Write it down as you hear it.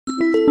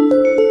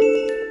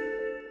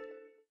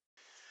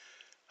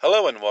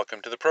Hello and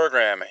welcome to the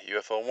program,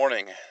 UFO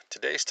Warning.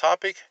 Today's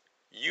topic,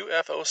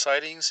 UFO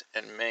sightings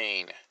in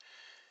Maine.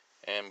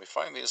 And we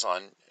find these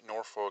on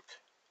norfolk.org.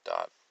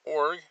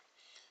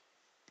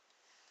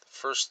 The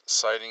first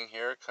sighting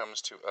here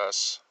comes to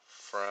us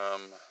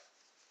from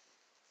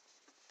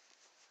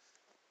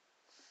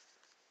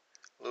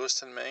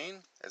Lewiston, Maine.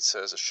 It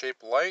says a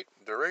shaped light,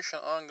 duration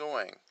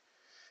ongoing.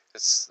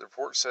 The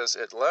report says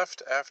it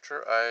left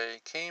after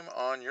I came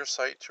on your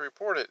site to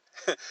report it.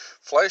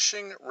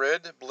 Flashing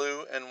red,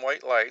 blue, and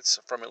white lights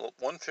from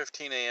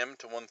 1:15 a.m.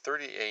 to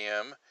 1:30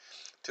 a.m.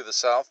 to the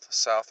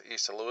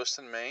southeast of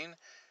Lewiston, Maine.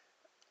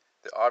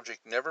 The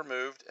object never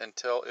moved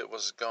until it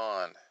was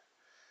gone.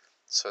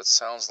 So it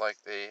sounds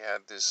like they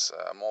had this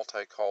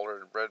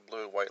multicolored red,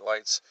 blue, white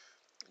lights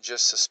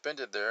just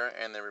suspended there,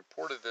 and they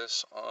reported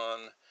this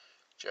on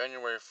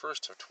January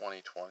 1st of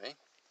 2020.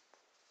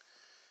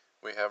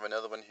 We have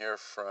another one here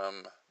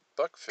from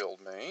Buckfield,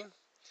 Maine.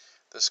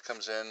 This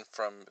comes in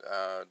from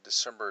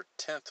December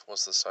 10th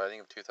was the sighting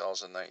of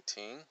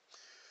 2019.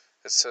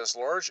 It says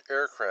large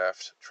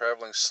aircraft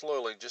traveling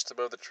slowly just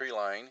above the tree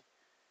line,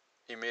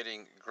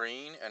 emitting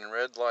green and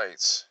red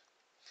lights.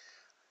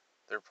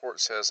 The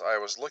report says, I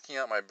was looking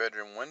out my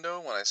bedroom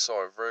window when I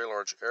saw a very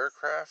large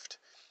aircraft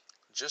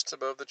just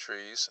above the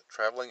trees,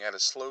 traveling at a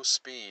slow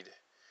speed.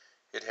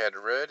 It had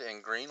red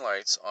and green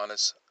lights on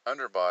its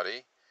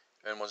underbody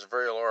and was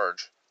very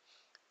large.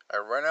 I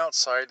ran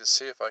outside to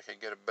see if I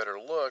could get a better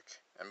look,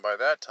 and by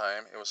that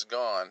time it was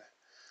gone.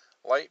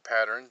 Light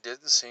pattern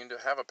didn't seem to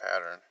have a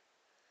pattern.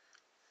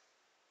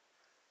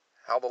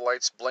 How the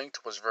lights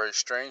blinked was very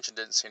strange and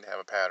didn't seem to have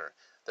a pattern.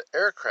 The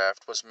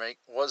aircraft was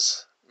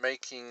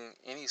making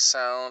any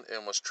sound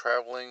and was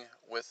traveling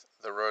with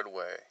the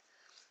roadway.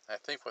 I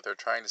think what they're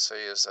trying to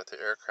say is that the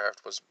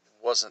aircraft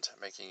wasn't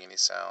making any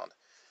sound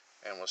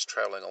and was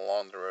traveling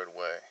along the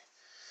roadway.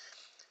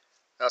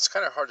 Now it's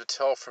kind of hard to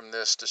tell from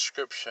this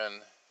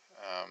description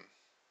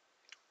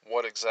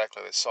what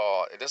exactly they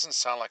saw. It doesn't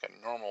sound like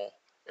a normal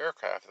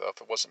aircraft though, if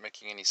it wasn't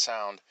making any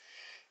sound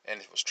and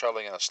it was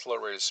traveling at a slow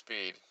rate of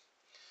speed.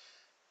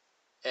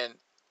 And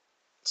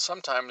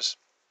sometimes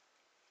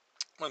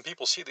when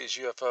people see these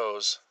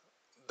UFOs,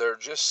 they're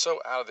just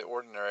so out of the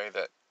ordinary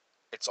that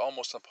it's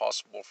almost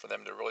impossible for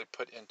them to really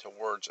put into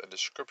words a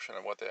description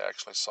of what they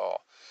actually saw.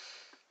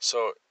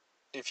 So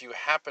if you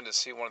happen to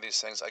see one of these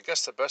things, I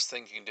guess the best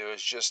thing you can do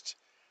is just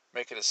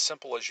make it as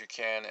simple as you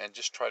can and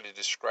just try to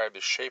describe the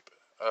shape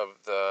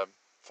of the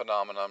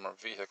phenomenon or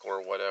vehicle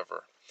or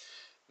whatever.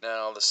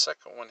 Now the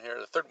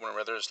third one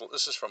rather,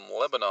 this is from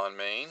Lebanon,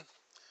 Maine.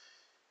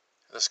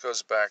 This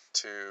goes back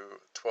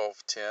to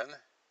 1210.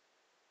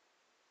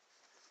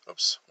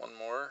 Oops, one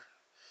more.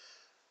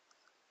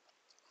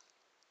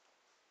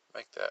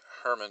 Make that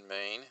Herman,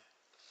 Maine.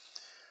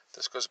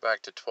 This goes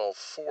back to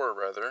 12/4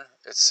 rather.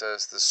 It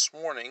says, this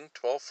morning,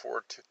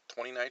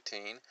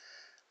 12/4/2019,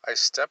 I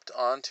stepped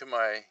onto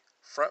my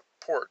front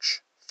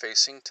porch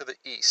facing to the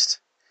east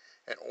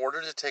in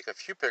order to take a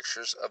few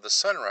pictures of the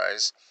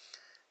sunrise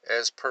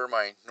as per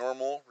my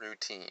normal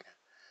routine.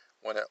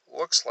 When it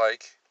looks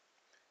like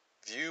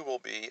view will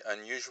be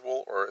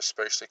unusual or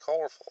especially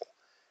colorful.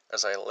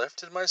 As I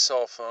lifted my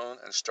cell phone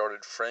and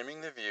started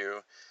framing the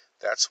view,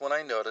 that's when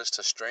I noticed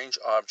a strange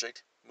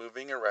object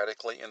moving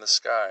erratically in the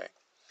sky.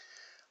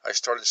 I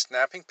started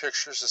snapping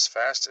pictures as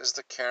fast as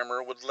the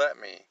camera would let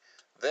me.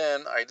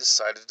 Then I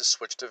decided to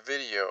switch to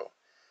video.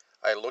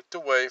 I looked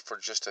away for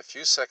just a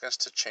few seconds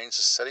to change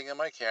the setting of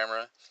my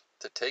camera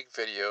to take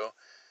video,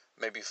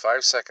 maybe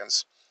 5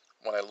 seconds.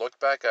 When I looked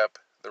back up,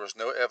 there was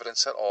no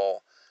evidence at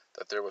all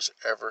that there was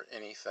ever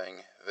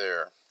anything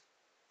there.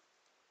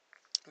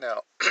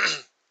 Now,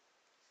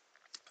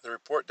 the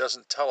report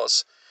doesn't tell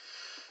us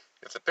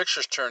if the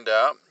pictures turned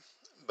out,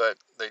 but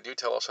they do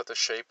tell us that the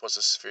shape was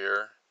a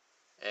sphere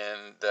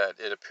and that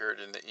it appeared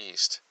in the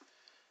east.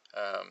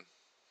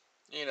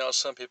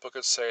 Some people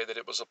could say that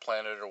it was a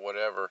planet or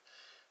whatever,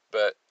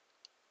 but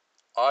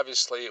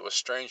obviously it was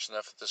strange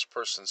enough that this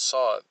person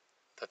saw it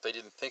that they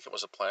didn't think it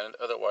was a planet,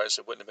 otherwise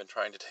they wouldn't have been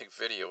trying to take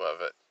video of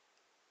it.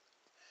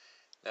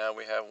 Now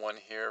we have one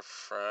here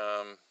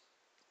from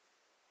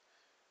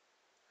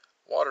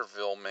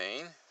Waterville,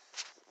 Maine.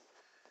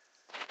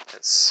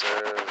 It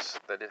says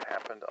that it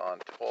happened on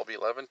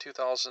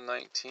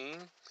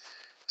 12/11/2019.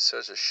 It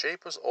says the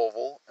shape was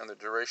oval and the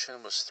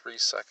duration was 3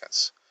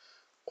 seconds.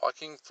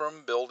 Walking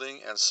from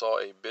building and saw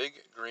a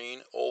big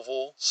green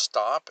oval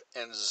stop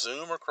and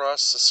zoom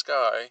across the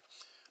sky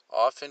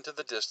off into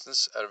the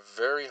distance at a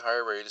very high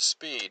rate of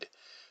speed,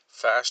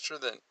 faster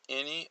than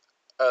any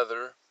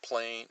other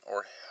plane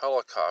or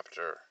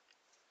helicopter.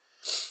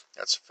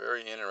 That's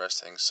very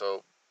interesting.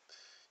 So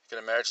you can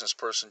imagine this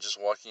person just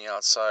walking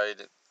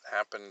outside. It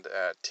happened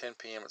at 10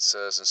 p.m. it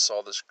says, and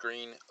saw this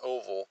green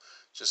oval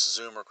just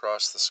zoom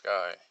across the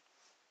sky.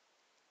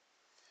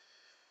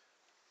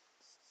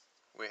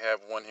 We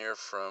have one here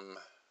from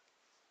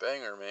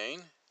Bangor,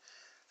 Maine,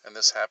 and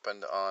this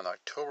happened on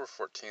October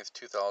 14th,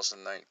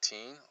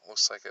 2019.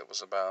 Looks like it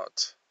was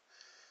about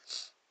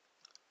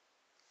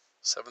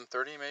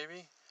 7:30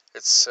 maybe.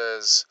 It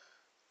says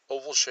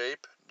oval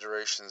shape,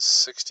 duration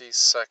 60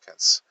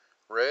 seconds.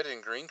 Red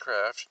and green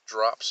craft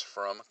drops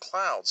from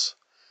clouds.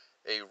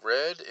 A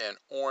red and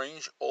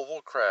orange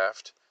oval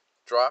craft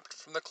dropped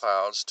from the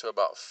clouds to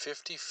about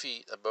 50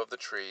 feet above the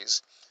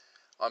trees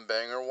on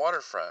Bangor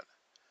waterfront.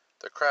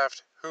 The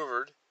craft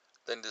hovered,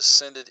 then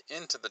descended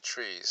into the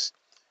trees.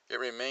 It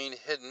remained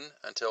hidden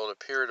until it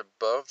appeared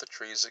above the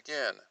trees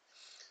again.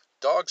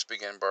 Dogs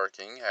began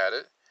barking at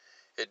it.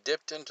 It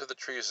dipped into the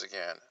trees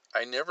again.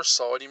 I never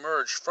saw it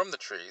emerge from the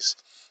trees.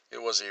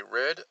 It was a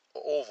red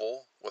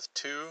oval with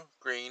two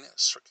green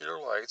circular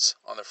lights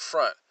on the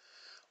front,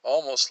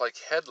 almost like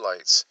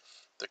headlights.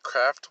 The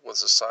craft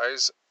was the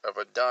size of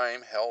a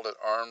dime held at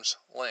arm's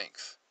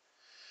length.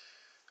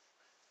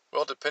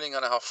 Well, depending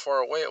on how far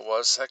away it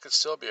was, that could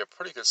still be a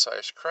pretty good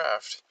sized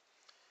craft.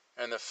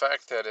 And the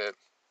fact that it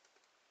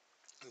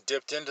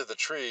dipped into the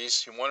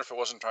trees, you wonder if it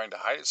wasn't trying to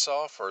hide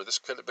itself, or this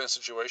could have been a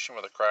situation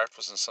where the craft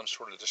was in some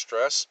sort of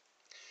distress.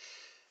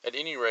 At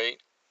any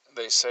rate,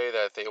 they say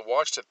that they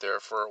watched it there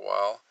for a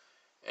while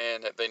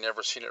and that they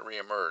never seen it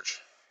reemerge.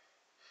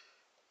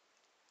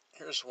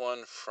 Here's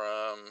one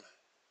from,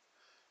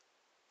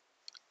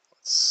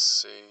 let's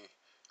see,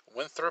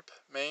 Winthrop,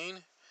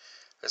 Maine.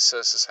 It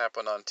says this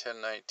happened on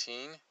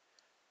 10/19/2019,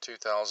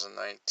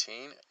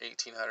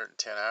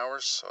 1810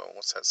 hours. So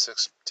what's that,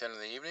 6:10 in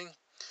the evening?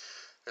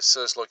 It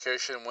says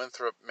location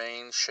Winthrop,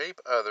 Maine,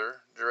 shape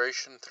other,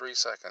 duration 3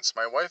 seconds.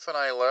 My wife and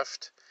I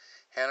left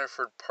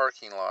Hannaford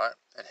parking lot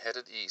and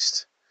headed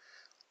east.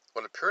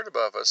 What appeared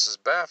above us is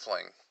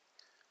baffling.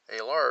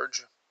 A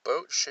large,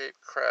 boat-shaped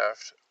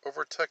craft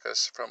overtook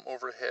us from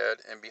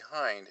overhead and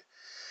behind.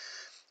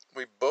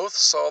 We both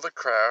saw the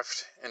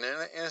craft, and in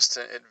an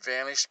instant it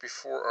vanished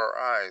before our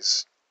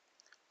eyes.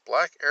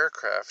 Black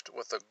aircraft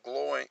with a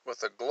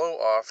glow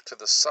off to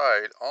the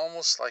side,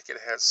 almost like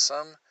it had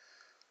some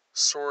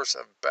source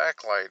of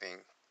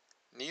backlighting.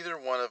 Neither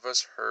one of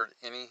us heard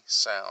any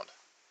sound.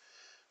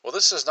 Well,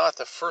 this is not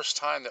the first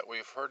time that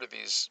we've heard of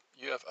these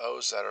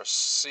UFOs that are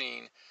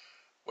seen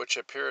which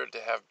appear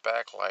to have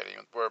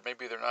backlighting, where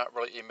maybe they're not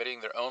really emitting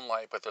their own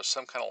light, but there's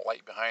some kind of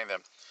light behind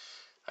them.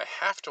 I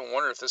have to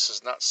wonder if this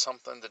is not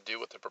something to do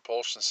with the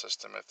propulsion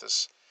system. If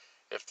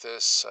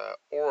this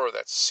aura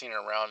that's seen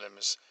around them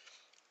is,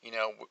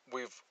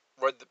 we've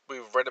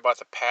read about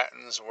the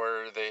patents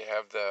where they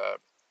have the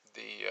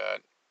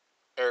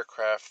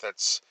aircraft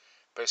that's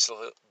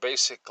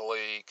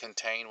basically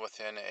contained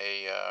within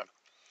a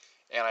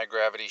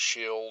anti-gravity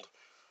shield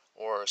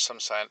or some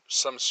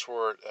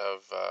sort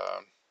of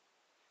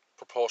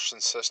propulsion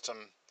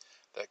system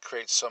that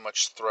creates so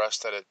much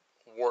thrust that it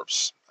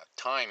warps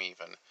time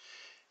even.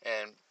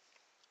 And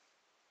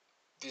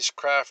these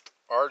craft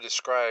are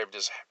described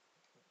as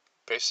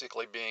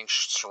basically being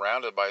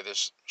surrounded by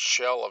this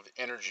shell of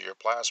energy or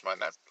plasma,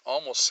 and that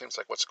almost seems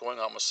like what's going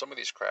on with some of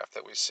these craft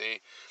that we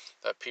see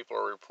that people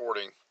are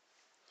reporting.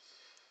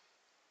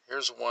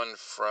 Here's one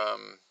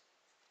from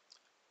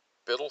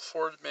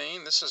Biddleford,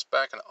 Maine. This is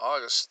back on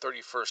August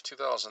 31st,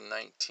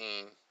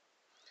 2019.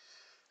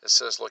 It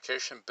says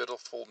location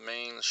Biddleford,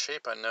 Maine,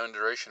 shape unknown,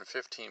 duration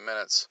 15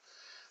 minutes.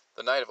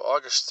 The night of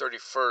August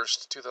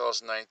 31st,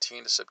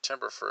 2019 to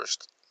September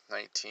 1st,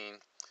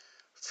 19,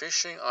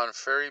 fishing on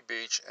Ferry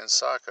Beach in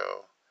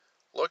Saco.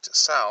 Looked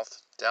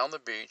south down the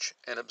beach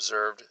and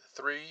observed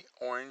 3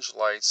 orange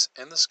lights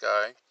in the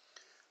sky,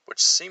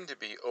 which seemed to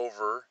be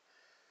over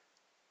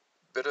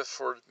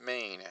Biddleford,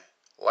 Maine.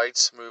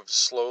 Lights moved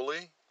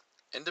slowly,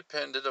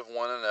 independent of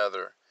one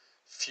another.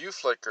 Few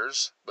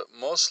flickers, but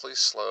mostly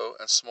slow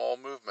and small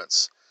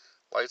movements.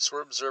 Lights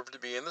were observed to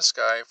be in the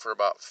sky for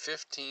about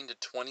 15 to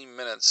 20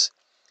 minutes,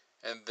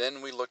 and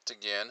then we looked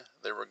again.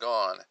 They were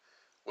gone,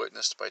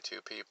 witnessed by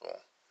 2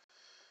 people.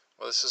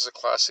 Well, this is a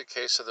classic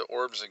case of the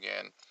orbs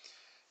again.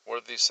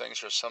 Whether these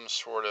things are some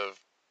sort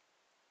of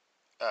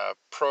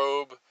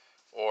probe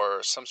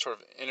or some sort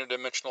of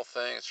interdimensional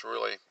thing, it's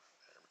really,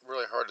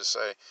 really hard to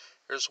say.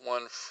 Here's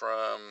one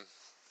from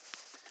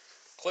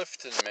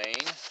Clifton,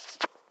 Maine,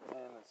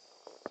 and it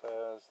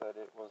says that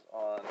it was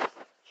on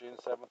June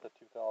 7th of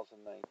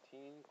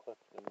 2019,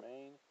 Clifton,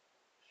 Maine.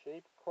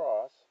 Shape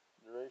cross,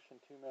 duration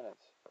 2 minutes.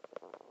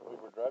 We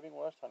were driving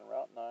west on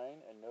Route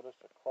 9 and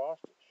noticed a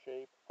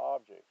cross-shaped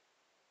object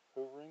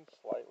hovering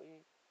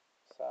slightly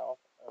south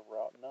of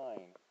Route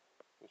 9.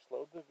 We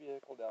slowed the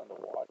vehicle down to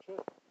watch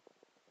it,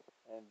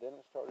 and then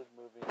it started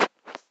moving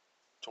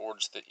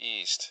towards the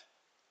east.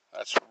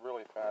 That's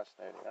really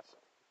fascinating. That's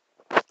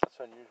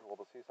unusual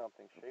to see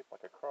something shaped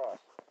like a cross.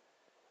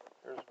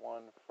 Here's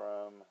one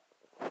from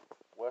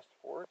West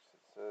Forks.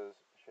 It says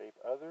shape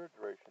other,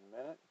 duration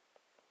minute.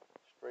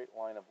 Straight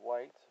line of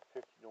lights,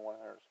 50 to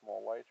 100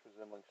 small lights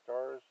resembling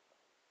stars,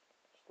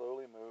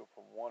 slowly move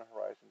from one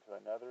horizon to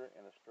another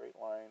in a straight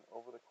line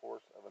over the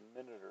course of a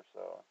minute or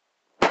so.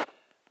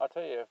 I'll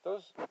tell you, if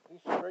these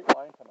straight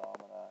line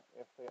phenomena,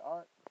 if they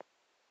aren't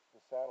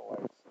the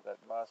satellites that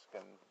Musk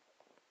and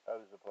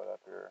others have put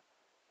up here,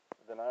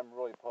 then I'm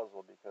really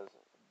puzzled, because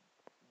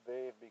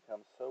they've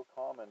become so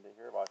common to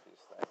hear about these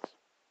things.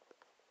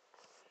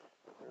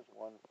 Here's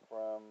one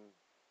from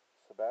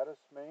Sabattis,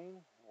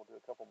 Maine. We'll do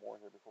a couple more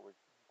here before we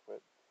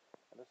quit.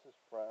 and this is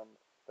from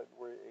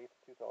February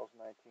 8th,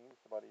 2019.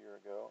 It's about a year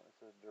ago. It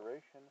says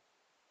duration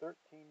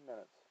 13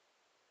 minutes.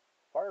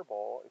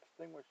 Fireball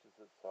extinguishes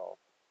itself.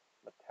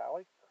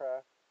 Metallic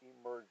craft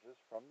emerges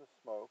from the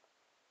smoke,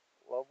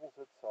 levels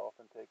itself,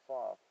 and takes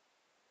off.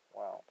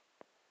 Wow.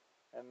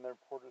 And the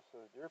reporter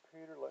says, Dear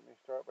Peter, let me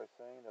start by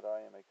saying that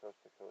I am a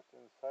Coast to Coast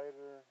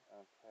insider.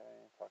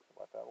 Okay, talks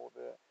about that a little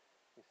bit.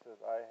 He says,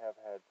 I have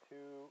had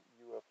 2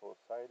 UFO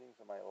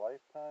sightings in my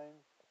lifetime,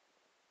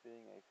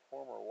 being a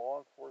former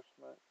law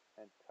enforcement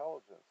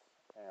intelligence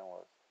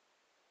analyst.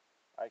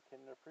 I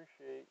can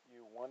appreciate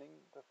you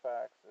wanting the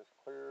facts as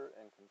clear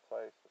and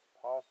concise as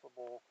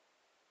possible.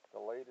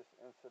 The latest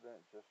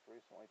incident just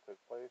recently took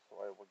place, so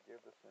I will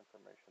give this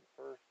information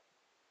first.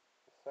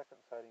 The second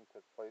sighting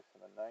took place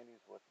in the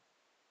 90s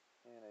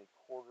within a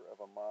quarter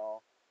of a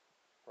mile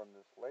from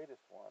this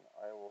latest one.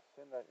 I will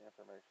send that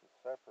information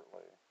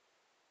separately.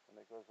 And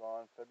it goes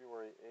on,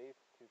 February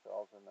 8th,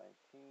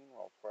 2019,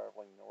 while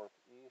traveling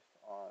northeast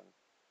on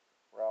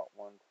Route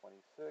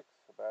 126,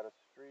 Sabata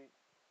Street,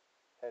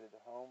 headed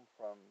home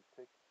from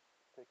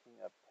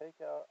picking up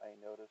takeout, I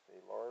noticed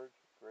a large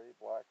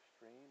gray-black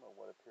stream of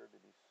what appeared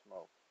to be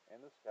smoke in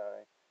the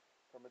sky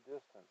from a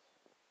distance,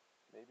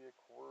 maybe a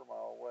quarter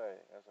mile away.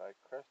 As I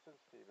crested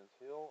Stevens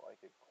Hill, I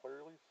could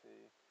clearly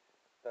see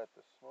that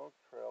the smoke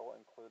trail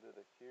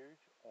included a huge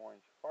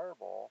orange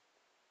fireball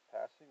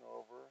passing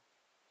over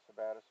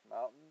Sabatis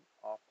Mountain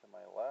off to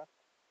my left,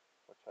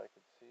 which I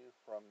could see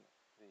from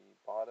the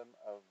bottom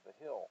of the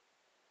hill.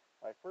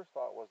 My first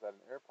thought was that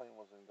an airplane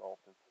was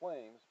engulfed in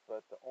flames,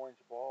 but the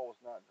orange ball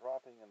was not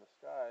dropping in the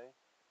sky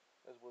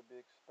as would be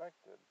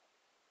expected.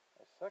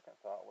 My second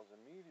thought was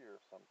a meteor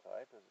of some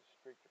type as it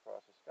streaked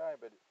across the sky,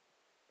 but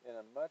in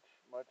a much,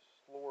 much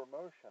slower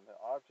motion. The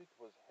object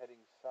was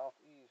heading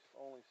southeast,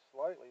 only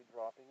slightly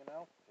dropping in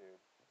altitude.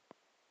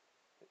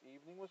 The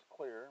evening was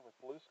clear, with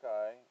blue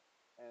sky,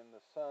 and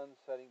the sun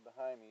setting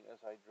behind me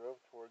as I drove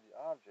toward the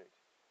object.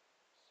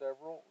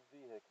 Several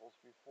vehicles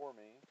before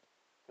me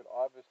could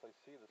obviously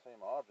see the same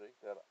object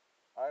that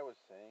I was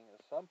seeing,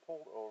 as some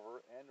pulled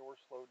over and or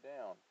slowed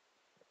down.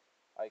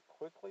 I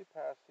quickly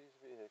passed these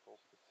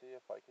vehicles to see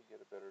if I could get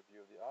a better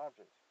view of the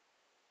object.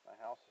 My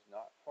house is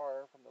not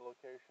far from the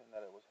location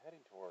that it was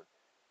heading toward,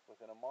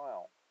 within a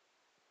mile.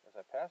 As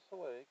I passed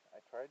the lake, I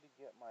tried to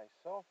get my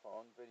cell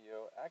phone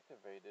video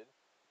activated,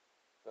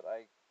 but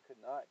I could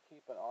not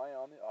keep an eye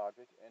on the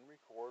object and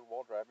record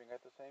while driving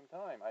at the same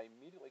time. I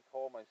immediately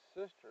called my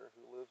sister,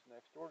 who lives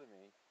next door to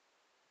me,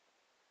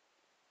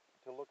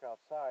 to look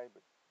outside,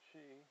 but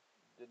she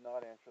did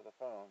not answer the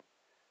phone.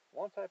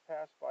 Once I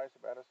passed by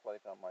Sabatis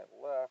Lake on my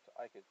left,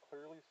 I could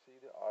clearly see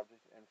the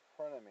object in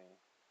front of me,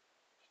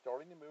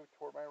 starting to move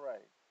toward my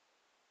right.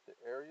 The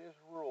area is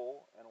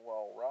rural, and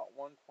while Route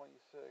 126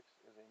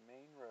 is a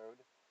main road,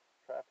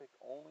 traffic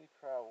only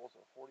travels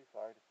at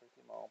 45 to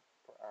 50 miles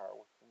per hour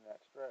within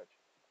that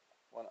stretch.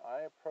 When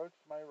I approached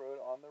my road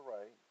on the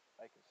right,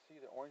 I could see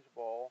the orange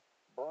ball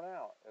burn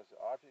out as the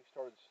object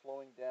started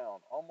slowing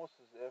down, almost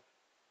as if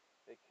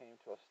it came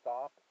to a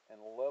stop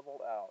and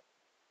leveled out.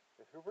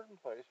 It hovered in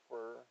place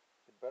for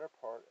the better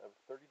part of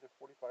 30 to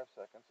 45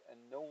 seconds and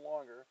no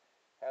longer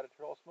had a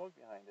trail of smoke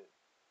behind it.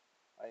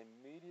 I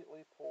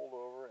immediately pulled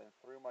over and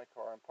threw my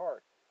car and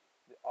parked.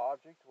 The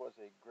object was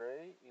a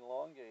gray,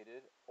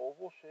 elongated,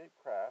 oval-shaped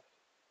craft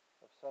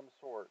of some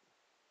sort.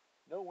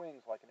 No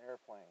wings like an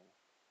airplane,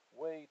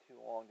 way too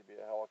long to be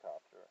a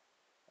helicopter,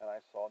 and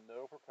I saw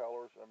no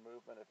propellers or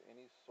movement of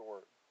any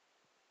sort.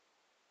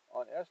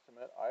 On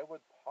estimate, I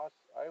would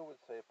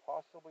say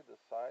possibly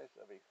the size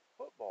of a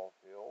football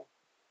field,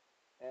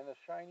 and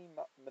a shiny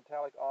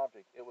metallic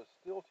object. It was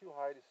still too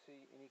high to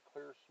see any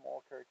clear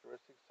small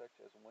characteristics such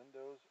as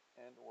windows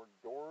and or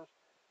doors.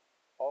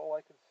 All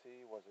I could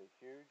see was a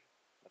huge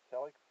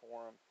metallic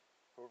form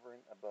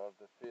hovering above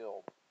the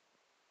field.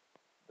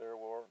 There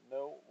were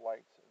no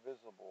lights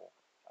visible.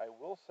 I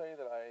will say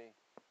that I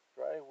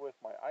drive with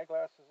my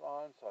eyeglasses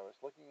on, so I was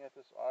looking at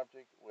this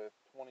object with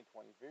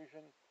 20/20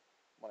 vision.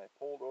 When I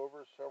pulled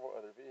over, several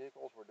other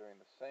vehicles were doing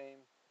the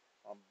same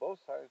on both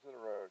sides of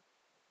the road.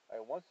 I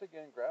once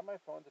again grabbed my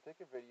phone to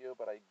take a video,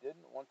 but I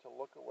didn't want to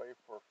look away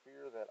for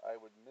fear that I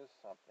would miss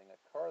something.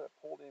 A car that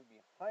pulled in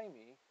behind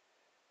me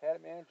had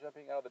a man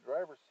jumping out of the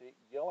driver's seat,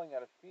 yelling at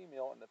a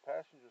female in the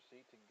passenger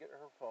seat to get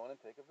her phone and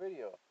take a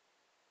video.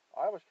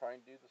 I was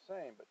trying to do the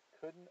same, but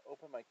couldn't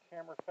open my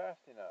camera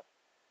fast enough.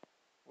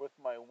 With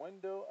my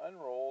window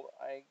unrolled,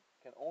 I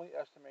can only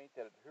estimate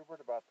that it hovered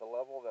about the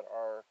level that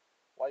our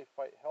life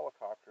flight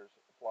helicopters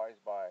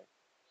flies by,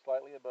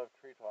 slightly above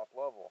treetop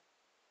level.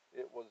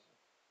 It was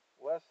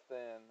less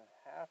than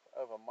half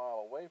of a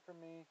mile away from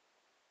me,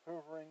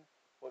 hovering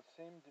what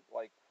seemed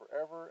like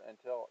forever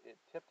until it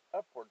tipped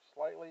upward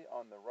slightly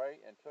on the right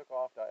and took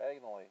off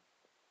diagonally.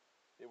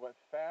 It went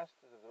fast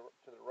to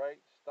the right,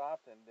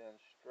 stopped, and then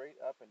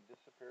straight up and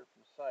disappeared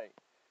from sight.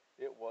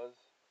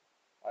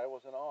 I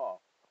was in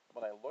awe.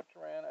 When I looked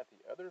around at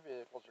the other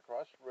vehicles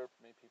across the road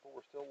from me, people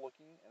were still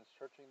looking and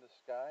searching the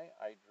sky.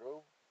 I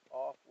drove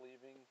off,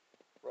 leaving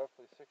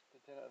roughly 6 to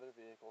 10 other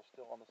vehicles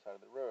still on the side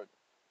of the road.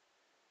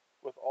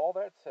 With all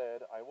that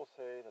said, I will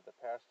say that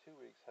the past 2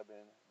 weeks have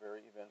been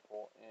very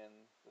eventful in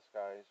the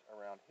skies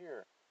around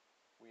here.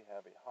 We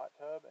have a hot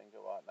tub and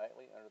go out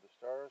nightly under the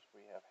stars.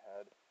 We have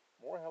had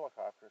more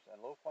helicopters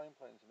and low-flying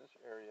planes in this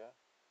area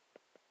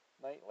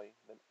nightly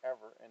than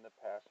ever in the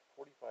past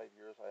 45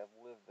 years I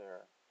have lived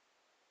there.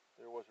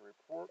 There was a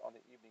report on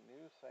the evening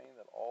news saying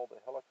that all the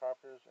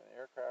helicopters and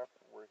aircraft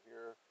were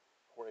here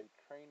for a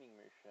training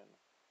mission,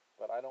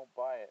 but I don't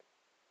buy it.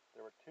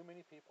 There were too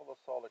many people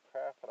that saw the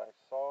craft that I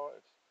saw.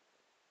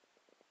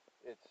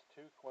 It's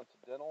too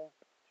coincidental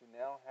to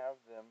now have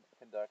them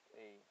conduct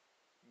a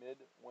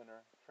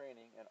midwinter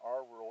training in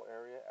our rural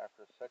area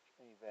after such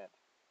an event.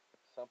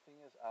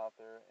 Something is out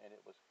there and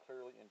it was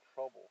clearly in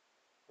trouble,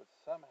 but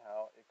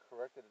somehow it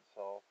corrected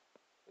itself,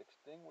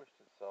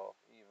 extinguished itself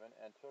even,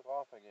 and took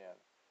off again.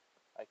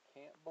 I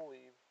can't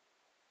believe,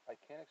 I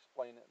can't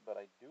explain it, but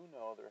I do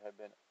know there have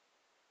been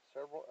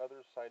several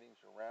other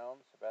sightings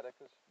around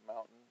Sabaticus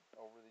Mountain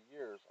over the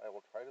years. I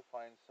will try to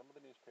find some of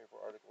the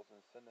newspaper articles and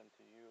send them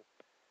to you.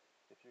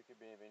 If you could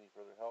be of any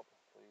further help,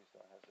 please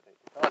don't hesitate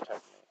to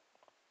contact me.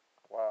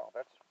 Wow,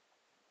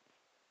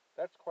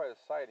 that's quite a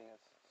sighting.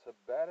 It's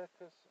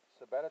Sabaticus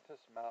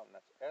Mountain.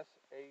 That's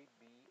Sabattus.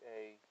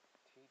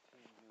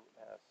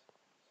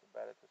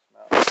 Sabaticus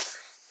Mountain.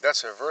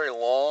 That's a very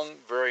long,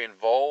 very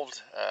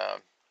involved,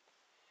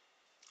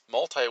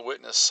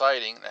 multi-witness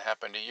sighting that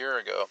happened a year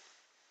ago.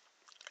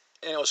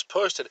 And it was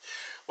posted,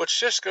 which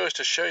just goes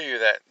to show you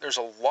that there's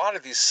a lot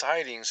of these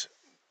sightings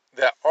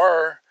that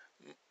are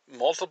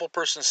multiple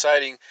person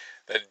sighting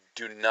that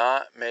do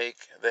not make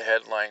the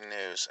headline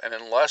news. And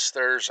unless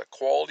there's a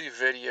quality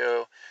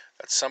video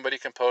that somebody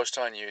can post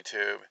on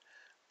YouTube,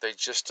 they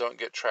just don't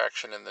get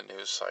traction in the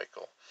news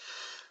cycle.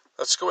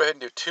 Let's go ahead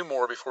and do two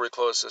more before we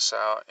close this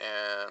out.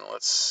 And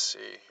let's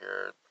see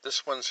here.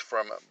 This one's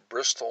from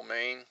Bristol,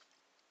 Maine.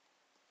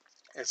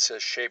 It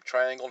says shaped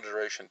triangle,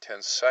 duration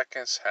 10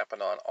 seconds,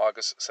 happened on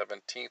August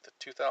 17th,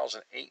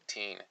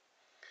 2018.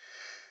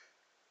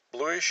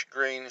 Bluish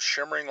green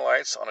shimmering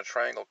lights on a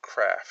triangle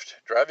craft.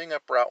 Driving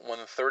up Route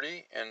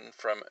 130 and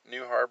from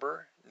New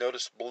Harbor,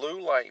 noticed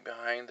blue light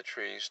behind the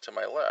trees to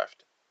my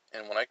left.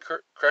 And when I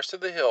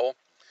crested the hill,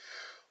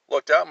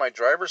 looked out my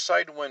driver's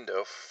side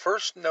window,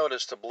 first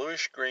noticed the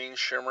bluish green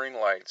shimmering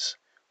lights,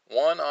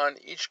 one on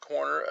each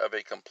corner of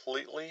a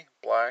completely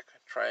black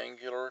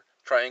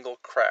triangle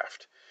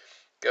craft,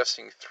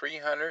 guessing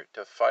 300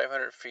 to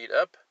 500 feet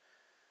up,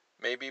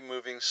 maybe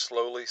moving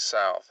slowly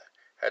south.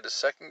 Had to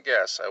second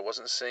guess I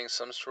wasn't seeing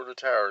some sort of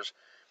towers,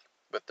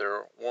 but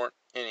there weren't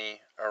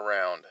any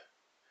around.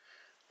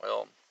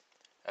 Well,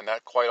 and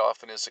that quite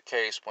often is the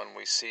case when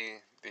we see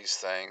these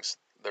things.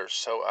 They're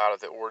so out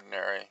of the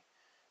ordinary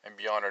and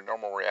beyond our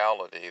normal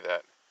reality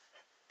that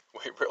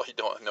we really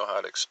don't know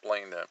how to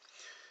explain them.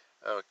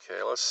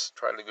 Okay, let's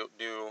try to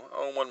do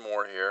one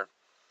more here.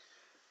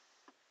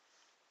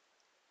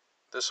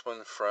 This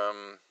one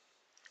from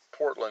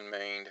Portland,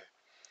 Maine.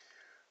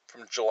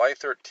 From July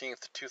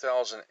 13th,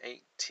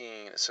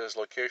 2018, it says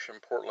location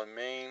Portland,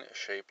 Maine,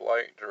 shape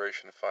light,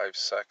 duration 5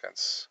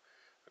 seconds.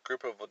 A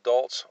group of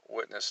adults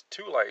witnessed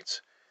two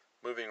lights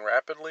moving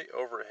rapidly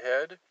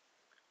overhead,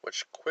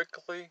 which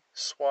quickly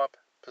swap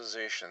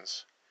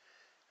positions.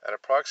 At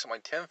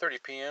approximately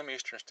 10:30 p.m.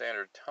 Eastern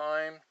Standard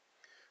Time,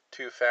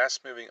 two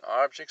fast-moving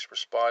objects were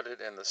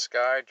spotted in the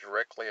sky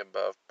directly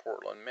above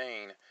Portland,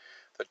 Maine.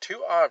 The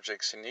two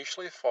objects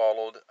initially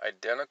followed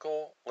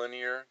identical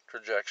linear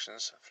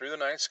trajections through the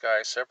night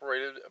sky,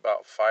 separated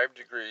about 5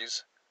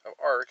 degrees of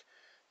arc,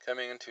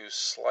 coming into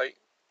sight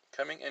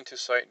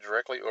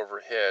directly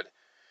overhead.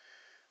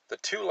 The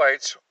two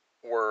lights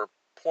were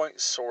point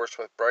sourced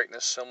with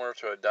brightness similar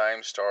to a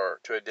dim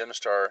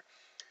star.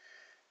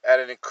 At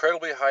an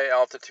incredibly high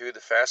altitude, the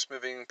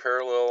fast-moving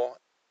paralleled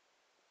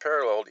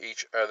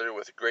each other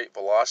with great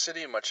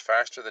velocity, much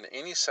faster than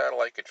any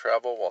satellite could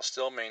travel while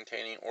still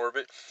maintaining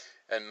orbit,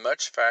 and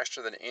much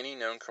faster than any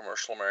known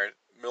commercial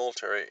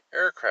military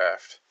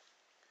aircraft.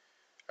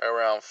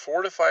 Around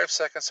 4 to 5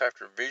 seconds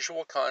after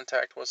visual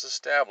contact was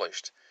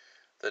established,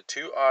 the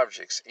two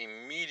objects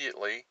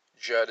immediately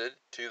jutted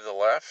to the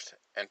left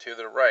and to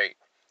the right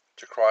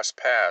to cross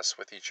paths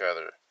with each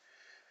other.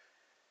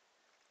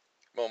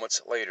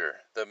 Moments later,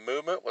 the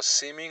movement was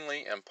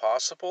seemingly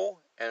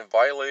impossible and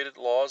violated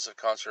laws of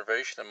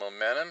conservation and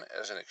momentum,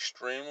 as an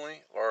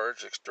extremely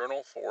large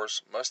external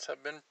force must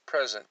have been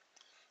present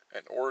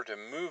in order to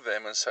move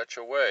them in such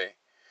a way.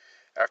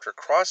 After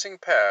crossing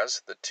paths,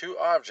 the two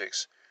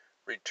objects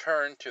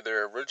returned to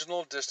their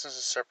original distance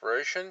of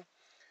separation,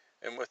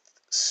 and with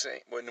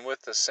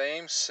the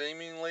same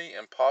seemingly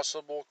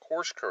impossible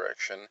course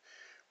correction,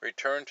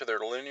 returned to their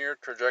linear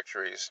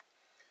trajectories.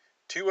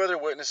 Two other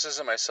witnesses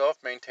and myself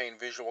maintained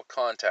visual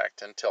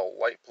contact until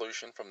light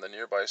pollution from the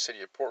nearby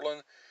city of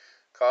Portland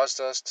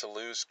caused us to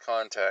lose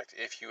contact.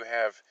 If you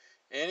have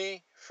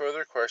any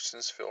further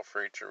questions, feel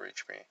free to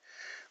reach me.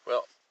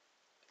 Well,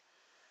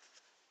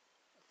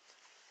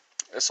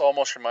 this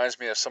almost reminds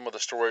me of some of the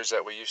stories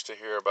that we used to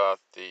hear about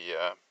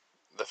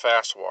the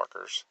fast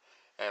walkers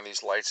and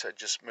these lights that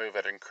just move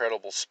at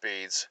incredible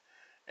speeds.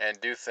 and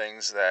do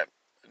things that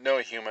no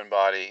human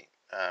body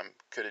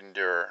could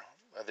endure,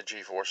 the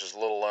G-forces,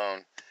 let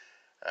alone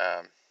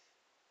um,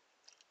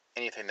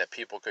 anything that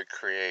people could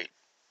create.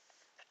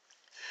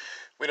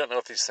 We don't know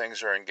if these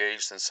things are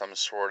engaged in some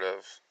sort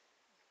of,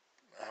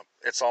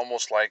 it's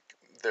almost like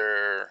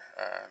they're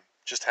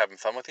just having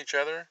fun with each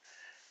other,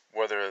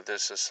 whether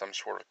this is some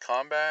sort of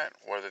combat,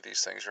 whether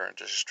these things are in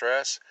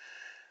distress.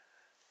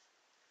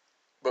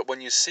 But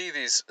when you see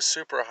these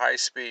super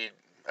high-speed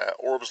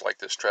orbs like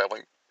this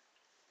traveling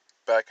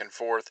back and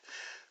forth,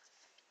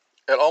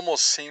 it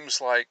almost seems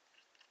like,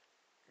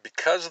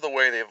 because of the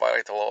way they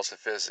violate the laws of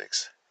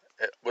physics,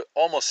 it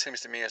almost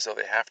seems to me as though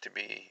they have to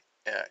be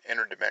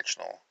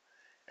interdimensional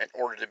in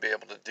order to be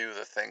able to do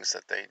the things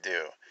that they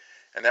do.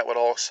 And that would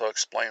also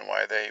explain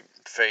why they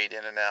fade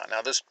in and out.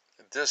 Now,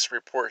 this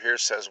report here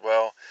says,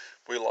 well,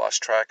 we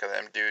lost track of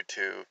them due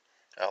to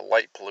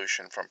light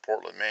pollution from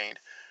Portland, Maine.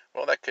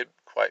 Well, that could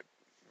quite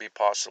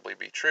possibly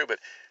be true, but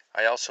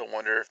I also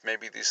wonder if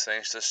maybe these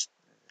things just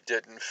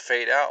didn't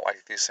fade out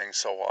like these things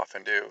so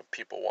often do.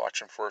 People watch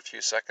them for a few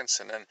seconds,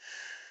 and then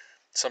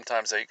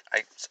sometimes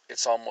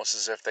it's almost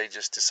as if they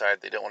just decide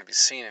they don't want to be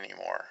seen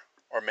anymore.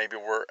 Or maybe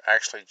we're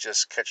actually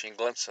just catching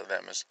glimpses of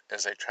them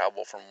as they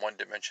travel from one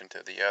dimension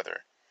to the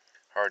other.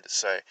 Hard to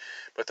say.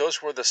 But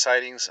those were the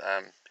sightings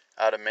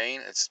out of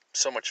Maine. It's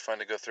so much fun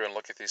to go through and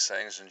look at these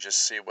things and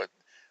just see what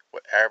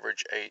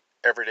average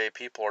everyday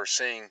people are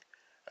seeing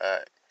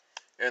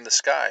in the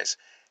skies.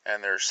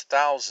 And there's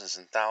thousands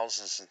and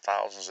thousands and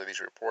thousands of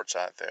these reports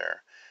out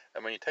there.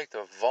 And when you take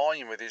the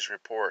volume of these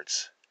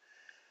reports,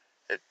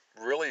 it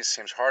really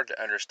seems hard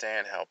to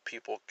understand how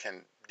people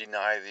can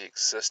deny the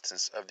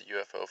existence of the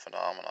UFO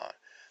phenomenon.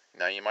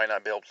 Now, you might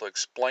not be able to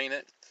explain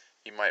it.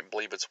 You might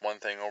believe it's one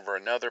thing over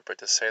another, but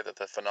to say that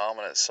the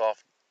phenomenon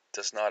itself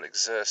does not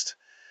exist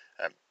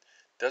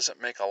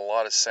doesn't make a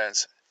lot of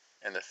sense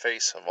in the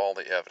face of all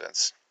the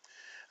evidence.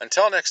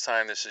 Until next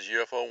time, this is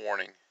UFO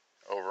Warning,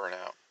 over and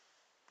out.